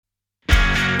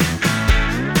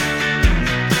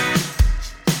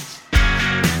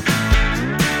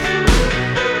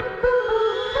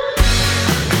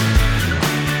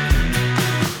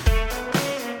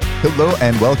Hello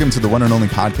and welcome to the one and only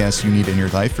podcast you need in your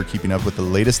life for keeping up with the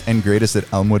latest and greatest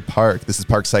at Elmwood Park. This is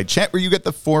Parkside Chat, where you get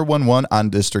the 411 on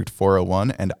District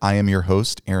 401, and I am your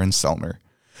host, Aaron Selmer.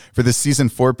 For this Season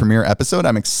 4 premiere episode,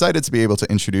 I'm excited to be able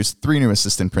to introduce 3 new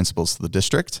assistant principals to the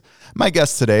district. My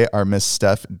guests today are Miss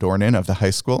Steph Dornan of the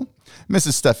high school,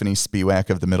 Mrs. Stephanie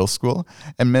Spiewak of the middle school,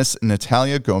 and Miss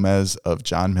Natalia Gomez of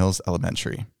John Mills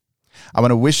Elementary. I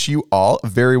want to wish you all a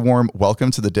very warm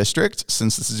welcome to the district.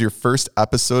 Since this is your first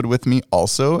episode with me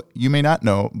also, you may not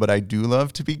know, but I do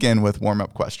love to begin with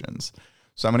warm-up questions.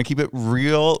 So I'm going to keep it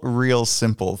real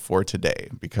simple for today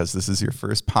because this is your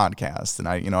first podcast and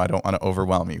I don't want to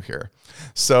overwhelm you here.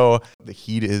 So the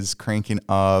heat is cranking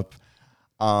up.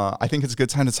 I think it's a good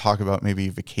time to talk about maybe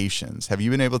vacations. Have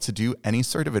you been able to do any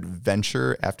sort of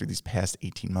adventure after these past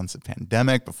 18 months of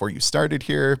pandemic before you started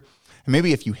here? And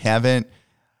maybe if you haven't,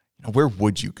 where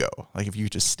would you go? Like if you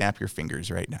could just snap your fingers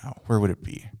right now, where would it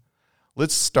be?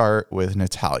 Let's start with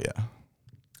Natalia.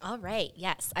 All right.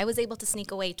 Yes. I was able to sneak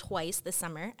away twice this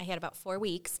summer. I had about 4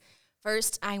 weeks.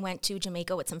 First, I went to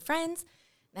Jamaica with some friends.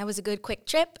 That was a good, quick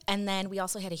trip. And then we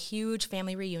also had a huge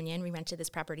family reunion. We rented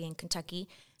this property in Kentucky.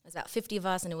 It was about 50 of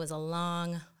us, and it was a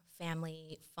long,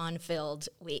 family, fun-filled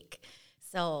week.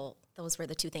 So those were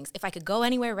the two things. If I could go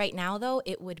anywhere right now, though,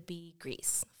 it would be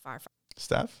Greece. Far.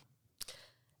 Steph?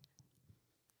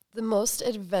 The most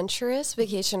adventurous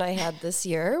vacation I had this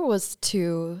year was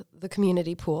to the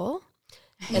community pool.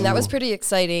 And that was pretty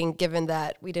exciting given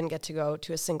that we didn't get to go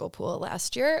to a single pool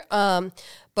last year.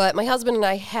 But my husband and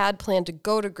I had planned to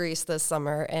go to Greece this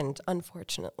summer, and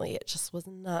unfortunately, it just was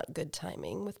not good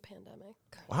timing with pandemic.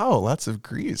 Wow, lots of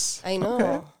Greece. I know.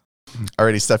 Okay.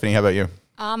 Alrighty, Stephanie, how about you?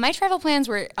 My travel plans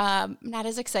were not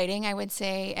as exciting, I would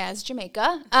say, as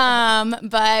Jamaica.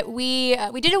 But we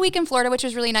did a week in Florida, which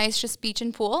was really nice, just beach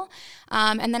and pool,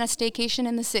 and then a staycation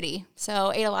in the city.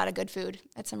 So ate a lot of good food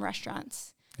at some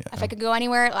restaurants. Yeah. If I could go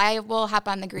anywhere, I will hop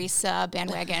on the Greece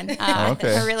bandwagon.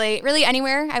 Okay. Or really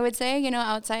anywhere, I would say,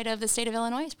 outside of the state of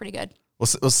Illinois is pretty good.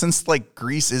 Well, since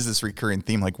Greece is this recurring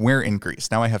theme, where in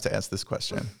Greece? Now I have to ask this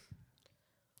question.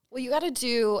 Well, you got to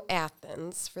do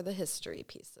Athens for the history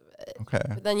piece of it. Okay.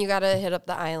 But then you got to hit up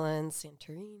the islands,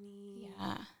 Santorini.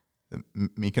 Yeah.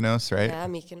 Mykonos, right? Yeah,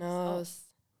 Mykonos.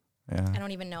 Yeah. I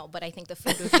don't even know, but I think the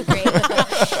food would be great.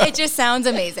 It just sounds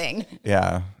amazing.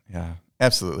 Yeah,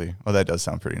 absolutely. Well, that does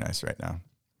sound pretty nice right now.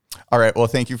 All right, well,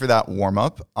 thank you for that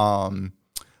warm-up.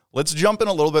 Let's jump in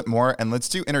a little bit more and let's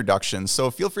do introductions. So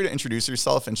feel free to introduce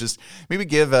yourself and just maybe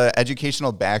give an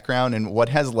educational background and what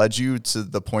has led you to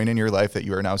the point in your life that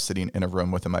you are now sitting in a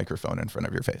room with a microphone in front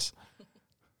of your face.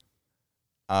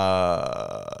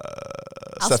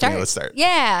 Stephanie, let's start.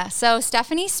 Yeah, so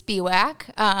Stephanie Spiewak.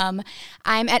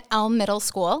 I'm at Elm Middle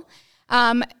School.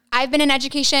 I've been in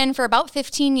education for about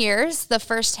 15 years. The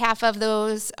first half of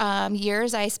those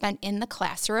years I spent in the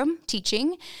classroom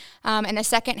teaching. And the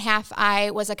second half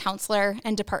I was a counselor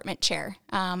and department chair.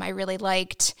 I really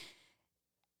liked,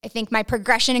 I think, my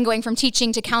progression in going from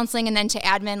teaching to counseling and then to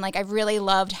admin. I've really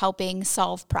loved helping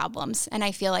solve problems. And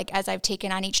I feel like as I've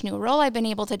taken on each new role, I've been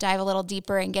able to dive a little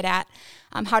deeper and get at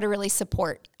how to really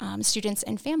support students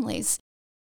and families.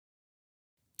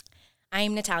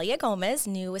 I'm Natalia Gomez,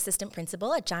 new assistant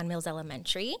principal at John Mills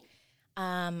Elementary.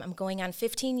 I'm going on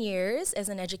 15 years as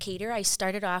an educator. I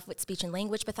started off with speech and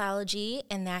language pathology,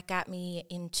 and that got me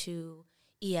into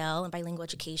EL and bilingual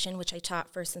education, which I taught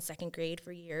first and second grade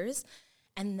for years.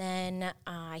 And then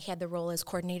I had the role as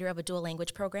coordinator of a dual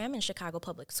language program in Chicago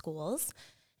Public Schools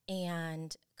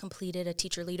and completed a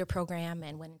teacher leader program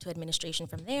and went into administration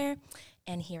from there.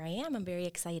 And here I am. I'm very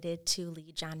excited to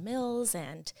lead John Mills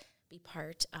and be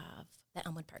part of the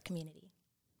Elmwood Park community.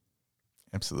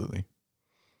 Absolutely.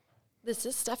 This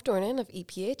is Steph Dornan of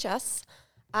EPHS.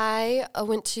 I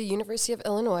went to University of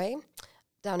Illinois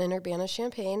down in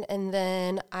Urbana-Champaign, and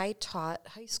then I taught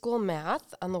high school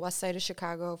math on the west side of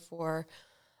Chicago for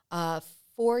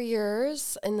 4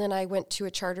 years, and then I went to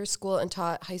a charter school and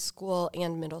taught high school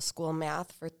and middle school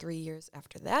math for 3 years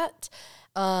after that.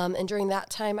 And during that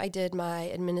time, I did my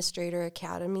administrator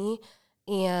academy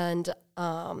and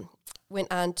went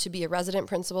on to be a resident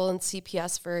principal in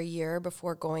CPS for a year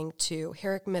before going to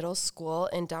Herrick Middle School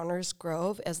in Downers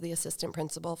Grove as the assistant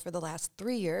principal for the last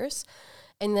 3 years.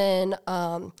 And then,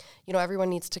 everyone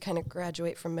needs to kind of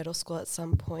graduate from middle school at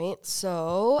some point.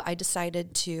 So I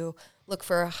decided to look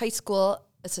for a high school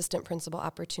assistant principal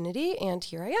opportunity, and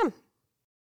here I am.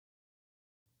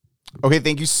 Okay,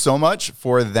 thank you so much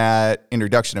for that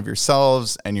introduction of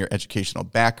yourselves and your educational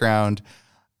background.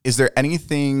 Is there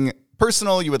anything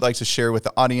personal you would like to share with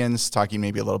the audience, talking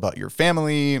maybe a little about your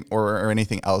family or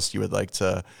anything else you would like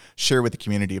to share with the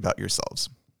community about yourselves?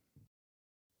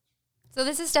 So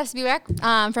this is Steph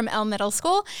Spiewak from Elm Middle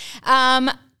School.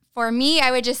 For me,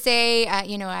 I would just say,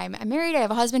 I'm married. I have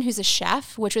a husband who's a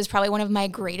chef, which was probably one of my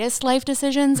greatest life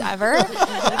decisions ever.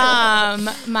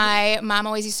 My mom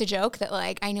always used to joke that,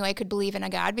 like, I knew I could believe in a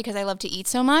God because I love to eat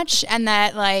so much, and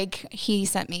that, like, he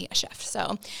sent me a chef.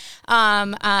 So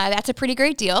that's a pretty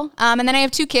great deal. And then I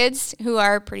have 2 kids who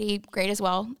are pretty great as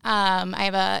well. I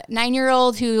have a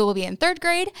 9-year-old who will be in 3rd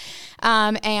grade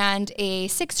and a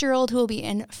 6-year-old who will be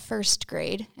in 1st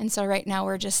grade. And so right now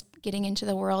we're just getting into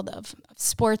the world of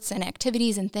sports and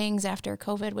activities and things after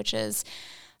COVID, which is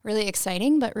really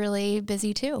exciting, but really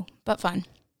busy too, but fun.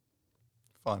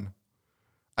 Fun.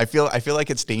 I feel like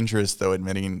it's dangerous though,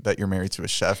 admitting that you're married to a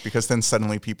chef, because then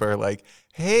suddenly people are like,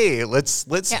 "Hey, let's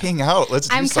hang out. Let's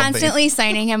do I'm something." constantly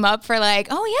signing him up for, like,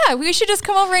 "Oh yeah, we should just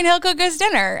come over and he'll cook us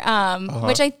dinner,"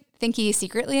 which I think he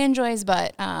secretly enjoys.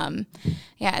 But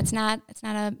it's not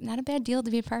a bad deal to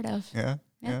be a part of.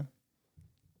 Yeah.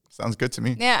 Sounds good to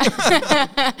me. Yeah.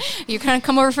 You're going to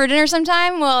come over for dinner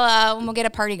sometime? We'll get a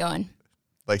party going.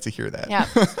 Like to hear that. Yeah.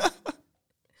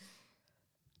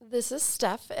 This is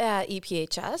Steph at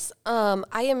EPHS.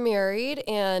 I am married,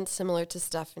 and similar to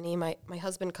Stephanie, my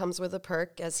husband comes with a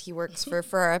perk as he works for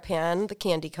Ferrara Pan, the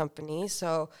candy company.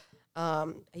 So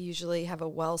I usually have a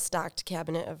well-stocked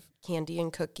cabinet of candy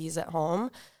and cookies at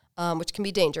home, which can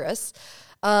be dangerous.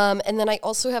 And then I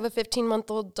also have a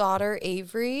 15-month-old daughter,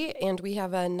 Avery, and we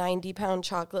have a 90-pound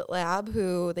chocolate lab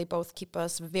who they both keep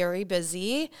us very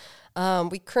busy.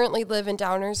 We currently live in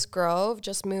Downers Grove,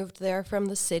 just moved there from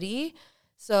the city.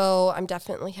 So I'm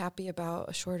definitely happy about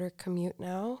a shorter commute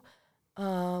now.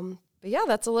 But yeah,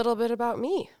 that's a little bit about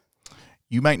me.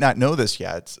 You might not know this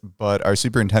yet, but our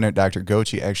superintendent, Dr.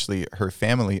 Gochi, actually, her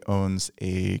family owns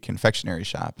a confectionery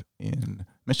shop in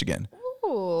Michigan.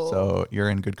 Ooh. So you're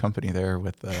in good company there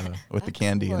with the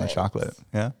candy and the chocolate.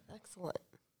 Yeah. Excellent.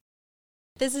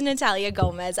 This is Natalia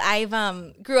Gomez. I've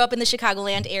grew up in the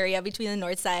Chicagoland area between the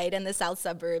north side and the south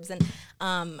suburbs, and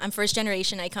I'm first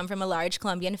generation. I come from a large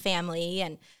Colombian family,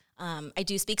 and I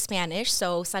do speak Spanish,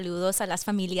 so saludos a las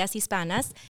familias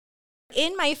hispanas.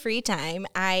 In my free time,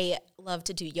 I love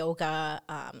to do yoga.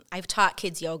 I've taught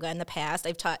kids yoga in the past.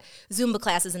 I've taught Zumba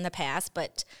classes in the past,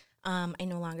 but I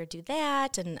no longer do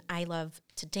that, and I love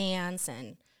to dance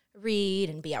and read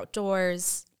and be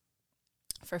outdoors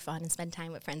for fun and spend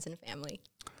time with friends and family.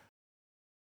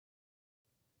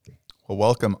 Well,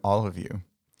 welcome all of you.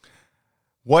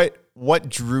 What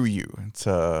drew you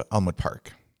to Elmwood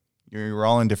Park? You were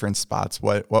all in different spots.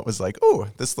 What was like, oh,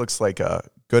 this looks like a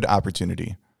good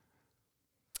opportunity?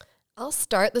 I'll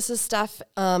start. This is Steph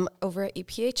over at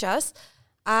EPHS.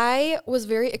 I was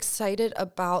very excited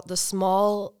about the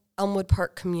small Elmwood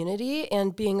Park community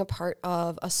and being a part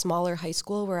of a smaller high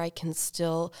school where I can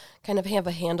still kind of have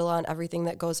a handle on everything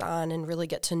that goes on and really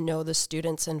get to know the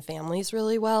students and families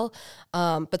really well,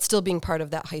 but still being part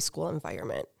of that high school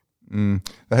environment. The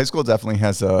high school definitely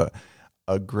has a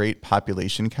great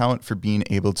population count for being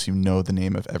able to know the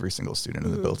name of every single student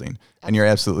in the building. And you're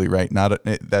absolutely right.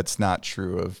 That's not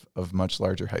true of much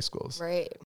larger high schools.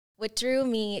 Right. What drew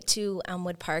me to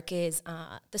Elmwood Park is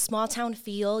the small town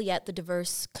feel, yet the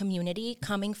diverse community.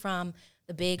 Coming from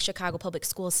the big Chicago public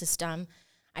school system,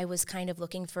 I was kind of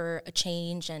looking for a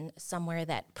change and somewhere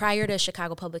that, prior to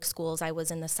Chicago public schools, I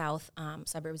was in the south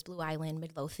suburbs, Blue Island,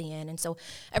 Midlothian. And so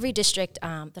every district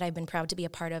that I've been proud to be a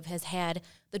part of has had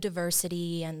the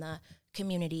diversity and the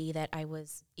community that I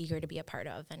was eager to be a part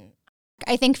of. And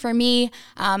I think for me,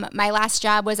 my last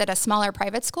job was at a smaller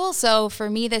private school. So for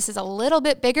me, this is a little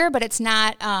bit bigger, but it's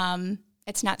not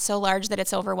so large that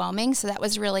it's overwhelming. So that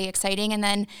was really exciting. And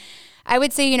then I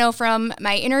would say, from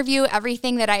my interview,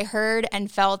 everything that I heard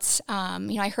and felt,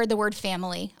 I heard the word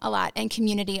family a lot and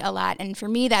community a lot. And for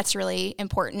me, that's really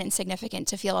important and significant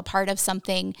to feel a part of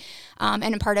something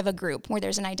and a part of a group where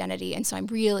there's an identity. And so I'm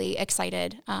really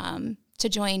excited to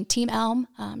join Team Elm,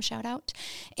 shout out,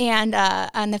 and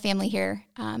the family here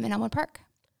in Elmwood Park.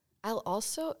 I'll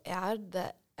also add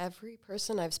that every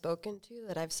person I've spoken to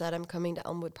that I've said I'm coming to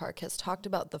Elmwood Park has talked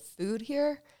about the food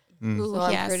here. Ooh, so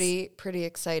I'm yes. pretty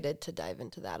excited to dive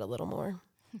into that a little more.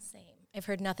 Same. I've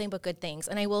heard nothing but good things.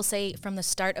 And I will say, from the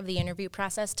start of the interview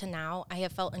process to now, I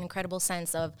have felt an incredible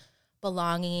sense of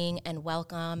belonging and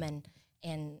welcome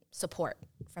and support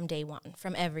from day one,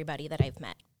 from everybody that I've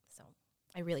met. So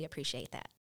I really appreciate that.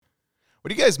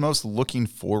 What are you guys most looking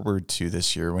forward to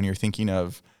this year when you're thinking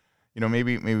of,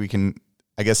 maybe we can,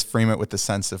 I guess, frame it with the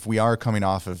sense of we are coming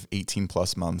off of 18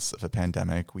 plus months of a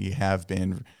pandemic. We have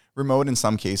been remote in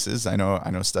some cases. I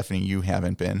know, Stephanie, you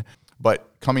haven't been,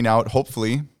 but coming out,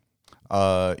 hopefully,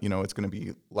 it's going to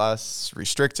be less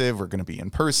restrictive. We're going to be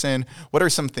in person. What are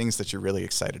some things that you're really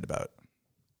excited about?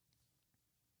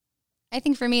 I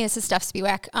think for me, this is Steph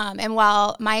Spiewak. And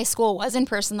while my school was in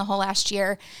person the whole last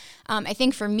year, I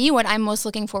think for me, what I'm most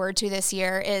looking forward to this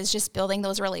year is just building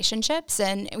those relationships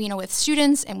and, with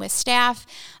students and with staff,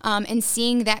 and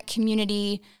seeing that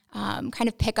community kind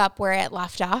of pick up where it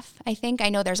left off. I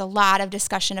know there's a lot of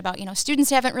discussion about, students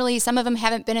some of them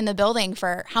haven't been in the building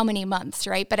for how many months,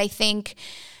 right? But I think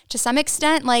to some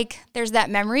extent, there's that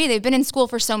memory. They've been in school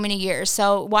for so many years.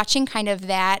 So watching kind of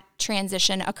that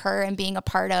transition occur and being a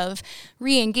part of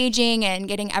re-engaging and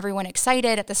getting everyone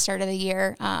excited at the start of the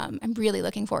year, I'm really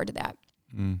looking forward to that.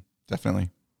 Definitely.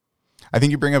 I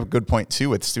think you bring up a good point too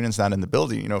with students not in the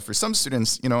building. For some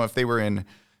students, if they were in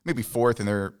maybe 4th and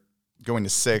they're going to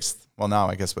 6th, well, now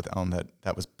I guess with Elm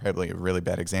that was probably a really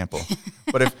bad example.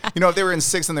 But if if they were in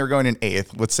 6th and they were going in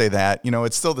 8th, let's say that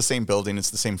it's still the same building,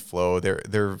 it's the same flow.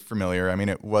 They're familiar. I mean,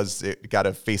 it got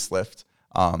a facelift,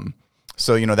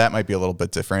 so that might be a little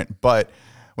bit different. But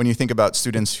when you think about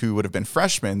students who would have been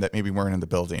freshmen that maybe weren't in the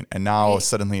building, and now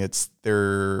suddenly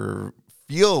they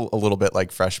feel a little bit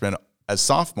like freshmen as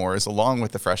sophomores, along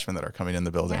with the freshmen that are coming in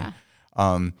the building. Yeah.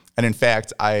 And in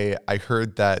fact, I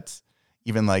heard that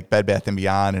even like Bed Bath &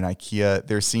 Beyond and IKEA,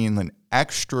 they're seeing an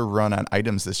extra run on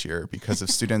items this year because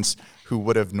of students who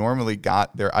would have normally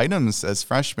got their items as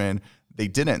freshmen. They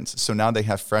didn't. So now they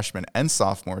have freshmen and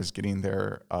sophomores getting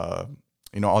their,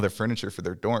 all their furniture for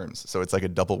their dorms. So it's like a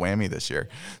double whammy this year.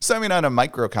 So, on a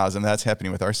microcosm, that's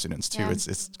happening with our students too. Yeah.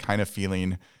 It's kind of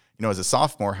feeling, as a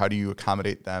sophomore, how do you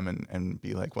accommodate them and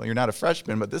be like, well, you're not a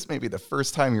freshman, but this may be the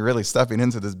first time you're really stepping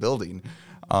into this building.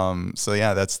 So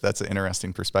yeah, that's an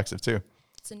interesting perspective too.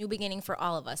 It's a new beginning for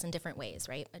all of us in different ways,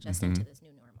 right? Adjusting to this new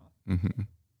normal. Mm-hmm.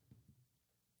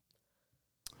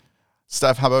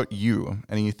 Steph, how about you?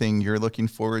 Anything you're looking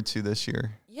forward to this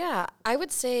year? Yeah, I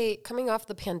would say coming off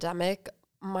the pandemic,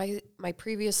 my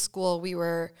previous school, we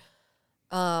were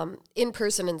in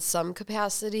person in some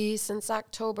capacity since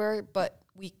October, but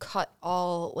we cut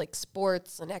all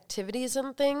sports and activities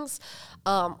and things,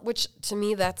 which to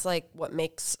me, that's what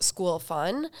makes school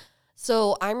fun.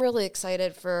 So I'm really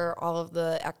excited for all of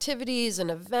the activities and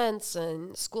events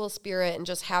and school spirit and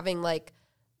just having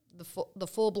the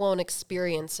full-blown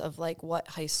experience of what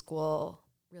high school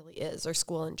really is, or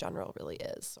school in general really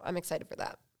is. So I'm excited for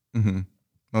that. Mm-hmm.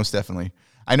 Most definitely.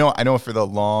 I know for the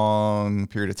long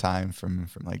period of time from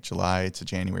July to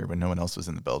January when no one else was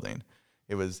in the building,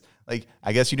 it was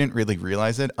I guess you didn't really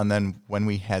realize it. And then when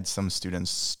we had some students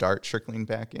start trickling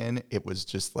back in, it was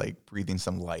just breathing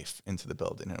some life into the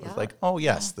building. And it was oh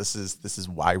yes, this is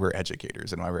why we're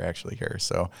educators and why we're actually here.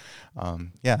 So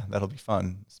that'll be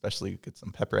fun, especially get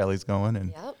some pep rallies going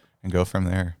and go from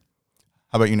there.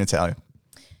 How about you, Natalia?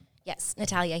 Yes,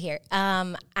 Natalia here.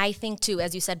 I think too,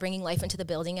 as you said, bringing life into the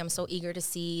building. I'm so eager to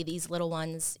see these little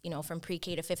ones, from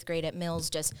pre-K to 5th grade at Mills,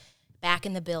 just back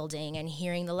in the building and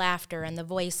hearing the laughter and the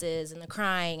voices and the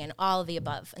crying and all of the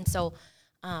above. And so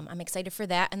I'm excited for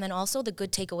that. And then also the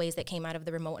good takeaways that came out of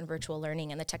the remote and virtual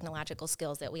learning and the technological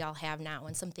skills that we all have now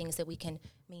and some things that we can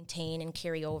maintain and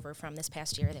carry over from this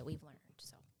past year that we've learned.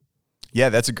 So. Yeah,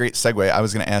 that's a great segue. I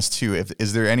was going to ask too,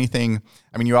 is there anything,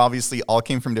 you obviously all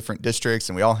came from different districts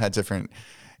and we all had different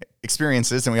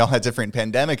experiences and we all had different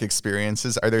pandemic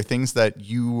experiences. Are there things that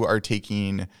you are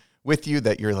taking with you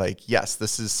that you're yes,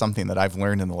 this is something that I've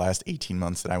learned in the last 18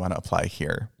 months that I want to apply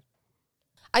here?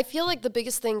 I feel the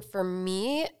biggest thing for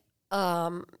me,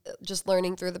 just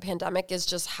learning through the pandemic, is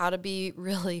just how to be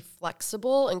really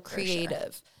flexible and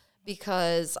creative,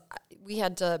 because we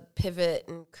had to pivot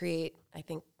and create, I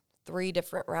think, 3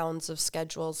 different rounds of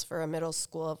schedules for a middle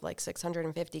school of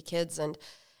 650 kids. And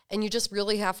you just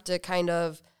really have to kind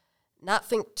of not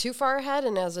think too far ahead.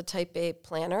 And as a type A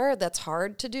planner, that's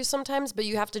hard to do sometimes, but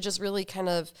you have to just really kind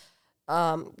of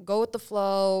go with the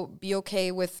flow, be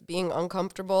okay with being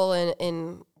uncomfortable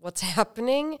in what's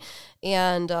happening,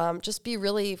 and just be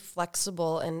really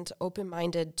flexible and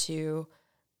open-minded to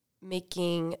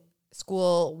making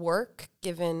school work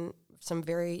given some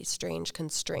very strange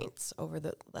constraints over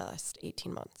the last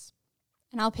 18 months.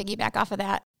 And I'll piggyback off of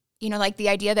that. The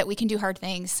idea that we can do hard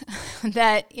things,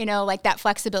 that, that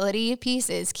flexibility piece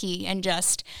is key, and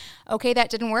just, okay, that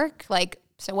didn't work.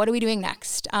 So what are we doing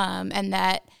next? And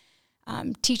that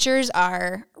teachers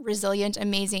are resilient,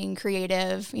 amazing,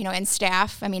 creative, and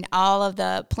staff. All of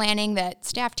the planning that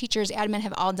staff, teachers, admin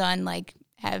have all done,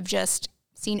 have just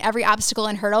seen every obstacle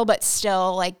and hurdle, but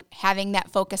still having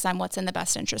that focus on what's in the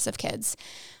best interest of kids.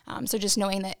 So just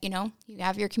knowing that, you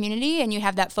have your community and you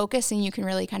have that focus and you can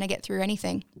really kind of get through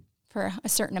anything for a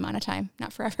certain amount of time.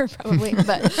 Not forever, probably,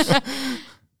 but...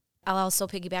 I'll also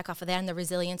piggyback off of that and the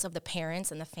resilience of the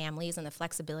parents and the families and the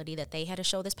flexibility that they had to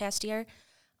show this past year.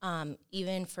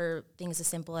 even for things as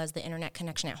simple as the internet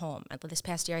connection at home. This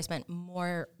past year, I spent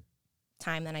more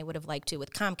time than I would have liked to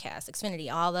with Comcast,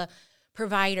 Xfinity, all the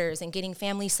providers, and getting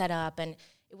families set up. And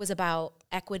it was about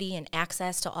equity and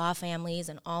access to all families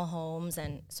and all homes.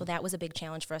 And so that was a big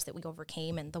challenge for us that we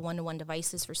overcame. And the one-to-one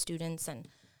devices for students and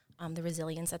the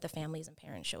resilience that the families and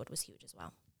parents showed was huge as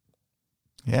well.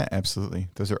 Yeah, absolutely.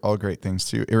 Those are all great things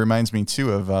too. It reminds me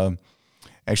too of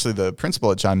actually the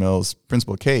principal at John Mills,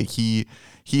 Principal K. He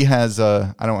has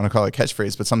I don't want to call it a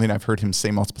catchphrase, but something I've heard him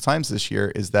say multiple times this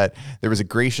year is that there was a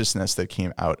graciousness that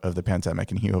came out of the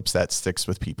pandemic, and he hopes that sticks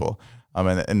with people.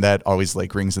 And that always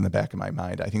like rings in the back of my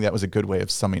mind. I think that was a good way of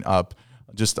summing up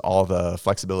just all the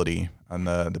flexibility and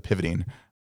the pivoting.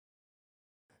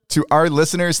 To our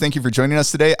listeners, thank you for joining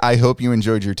us today. I hope you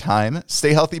enjoyed your time.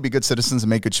 Stay healthy, be good citizens, and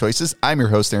make good choices. I'm your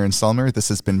host, Aaron Selmer. This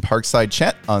has been Parkside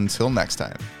Chat. Until next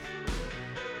time.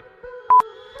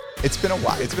 It's been a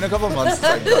while. It's been a couple of months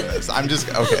since I've done this. I'm just,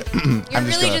 okay. You're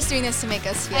really just doing this to make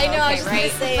us feel I know, I okay, was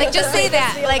right? say Like, just say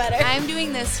that. feel Like, better. I'm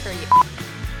doing this for you.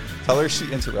 Tell her she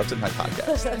interrupted my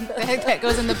podcast. That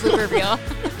goes in the blooper reel.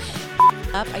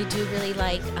 I do really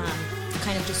like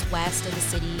kind of just west of the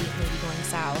city, maybe going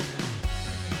south.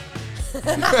 Here's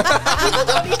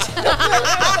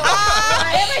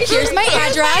my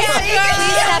address.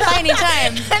 Please stop by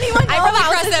anytime. I probably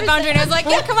crossed that boundary and I was like,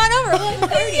 yeah, come on over.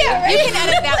 Yeah, right. You can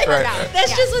edit that part out. That's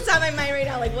Yeah. just what's on my mind right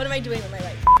now. Like, what am I doing with my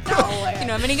life? You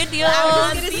know, I'm in a good deal. I was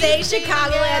just going to say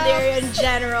Chicagoland area in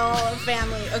general,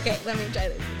 family. Okay, let me try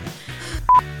this.